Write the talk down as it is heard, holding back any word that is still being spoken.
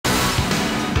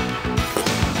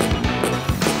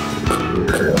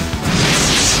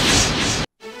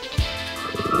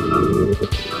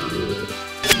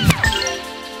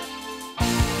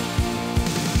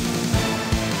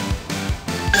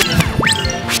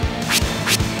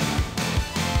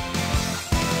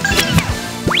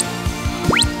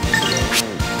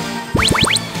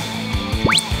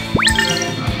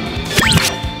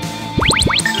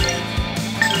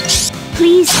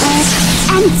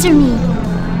answer me.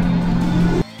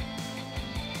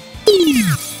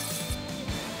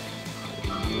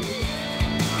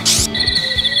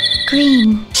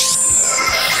 Green.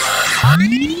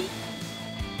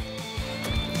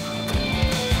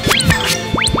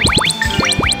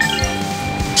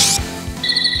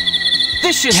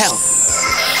 This should help.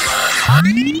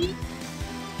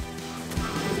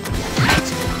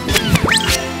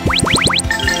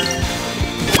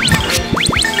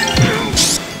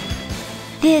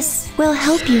 This will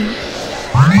help you.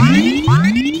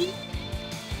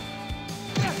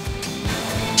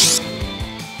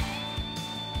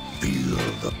 Feel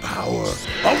the power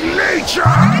of nature!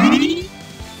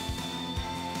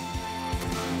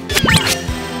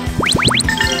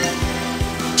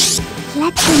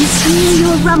 Let them hear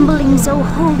your rumblings, O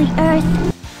holy earth.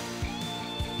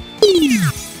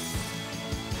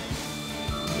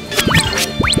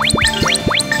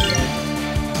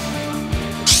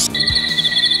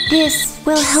 This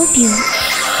will help you.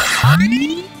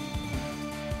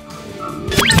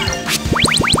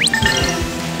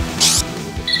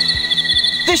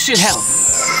 This should help.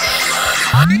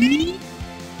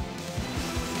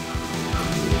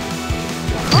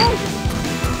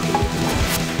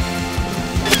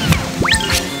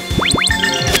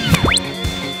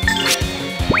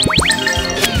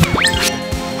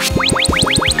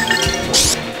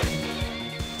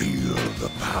 Feel the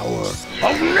power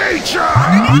of nature!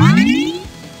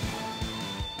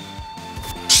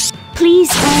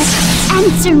 Please, Earth,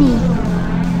 answer me.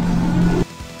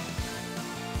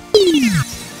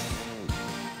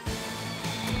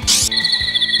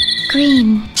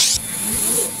 Green.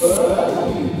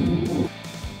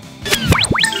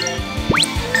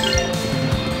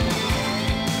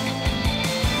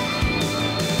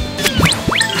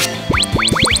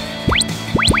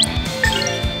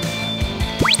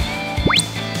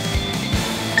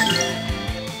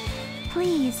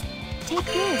 Please, take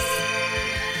this.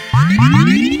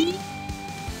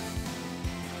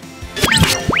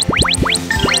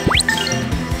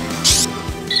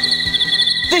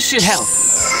 This should help.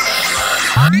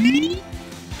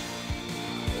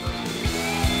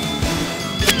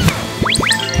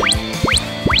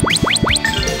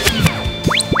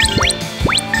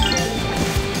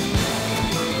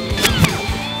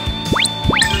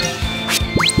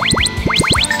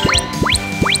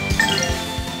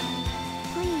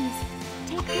 Please,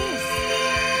 take this.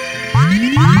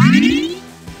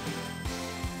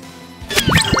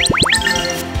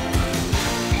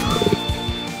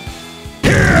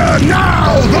 Hear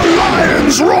now the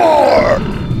lion's roar!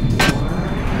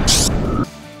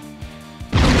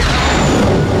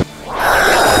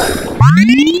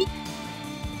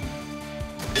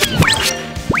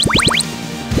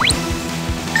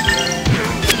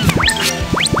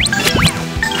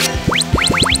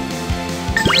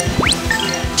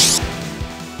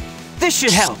 This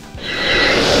should help.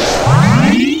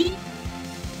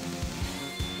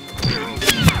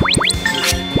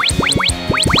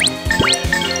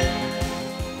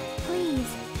 Please,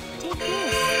 take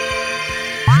this.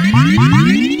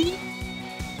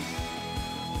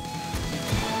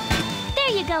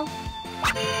 There you go.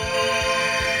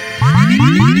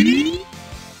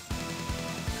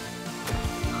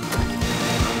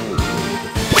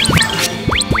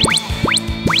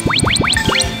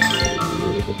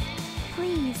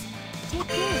 Please, take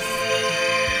this.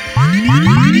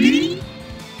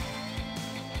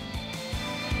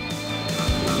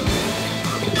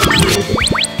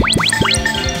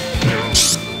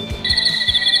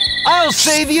 I'll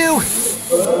save you!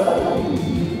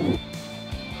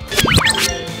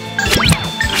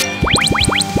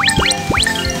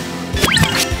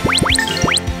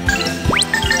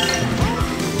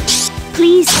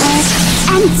 Please, Earth,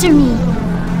 answer me.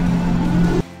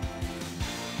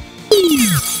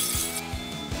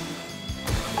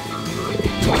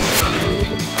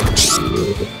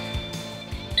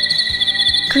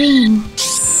 Green.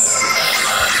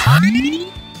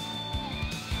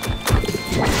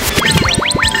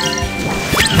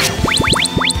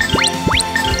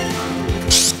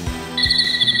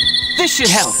 This should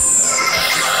help.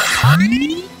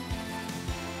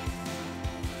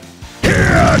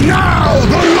 Hear now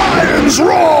the lion's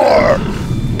roar!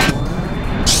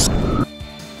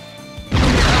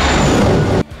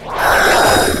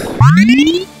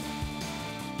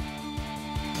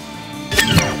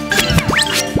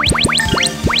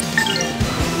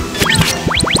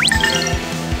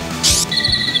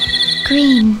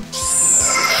 Green.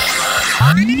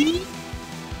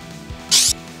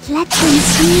 Let them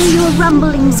hear your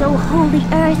rumblings, O holy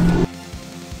earth.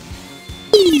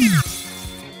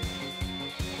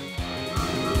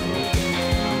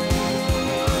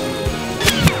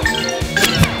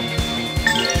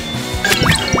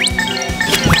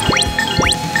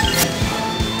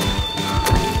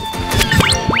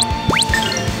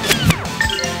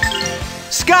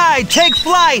 I take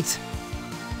flight!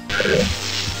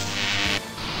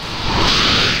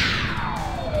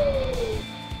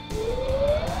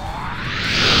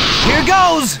 Here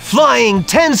goes! Flying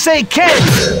Tensei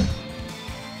Ken!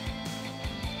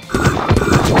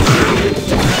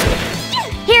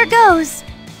 Here goes!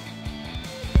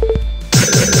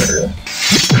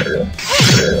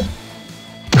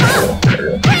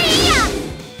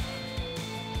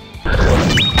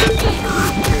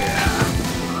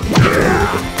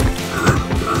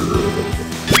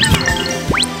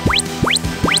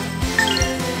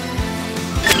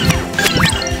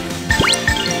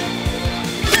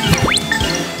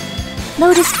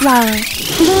 Lotus flower,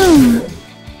 bloom!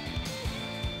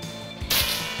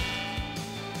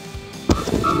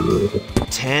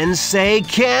 Tensei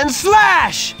Ken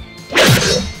slash!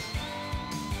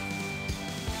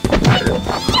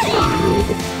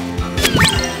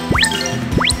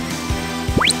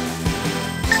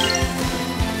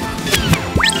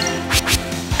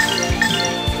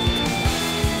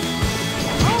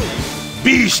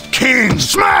 Beast King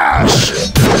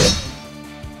smash!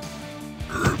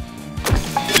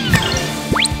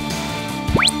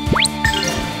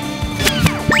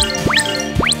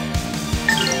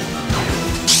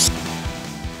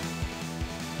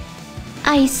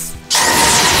 Ice.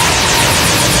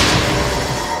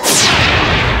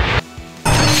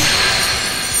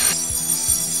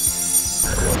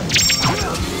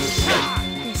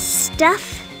 The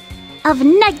stuff of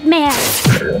nightmare.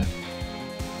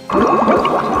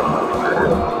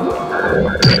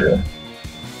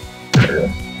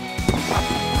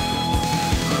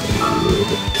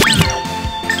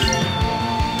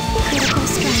 Critical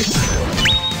strike.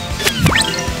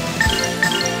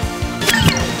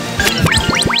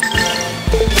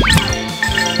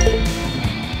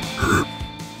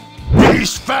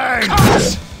 Beast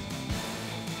fangs!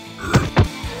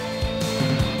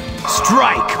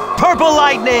 Strike! Purple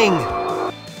lightning!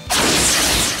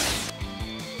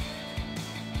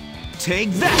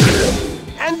 Take that!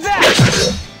 And that!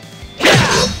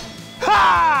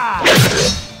 Ha!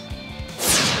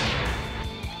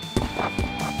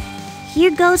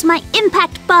 Here goes my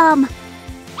impact bomb.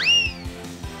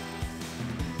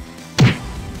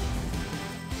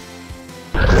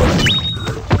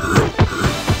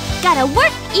 Gotta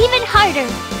work even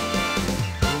harder.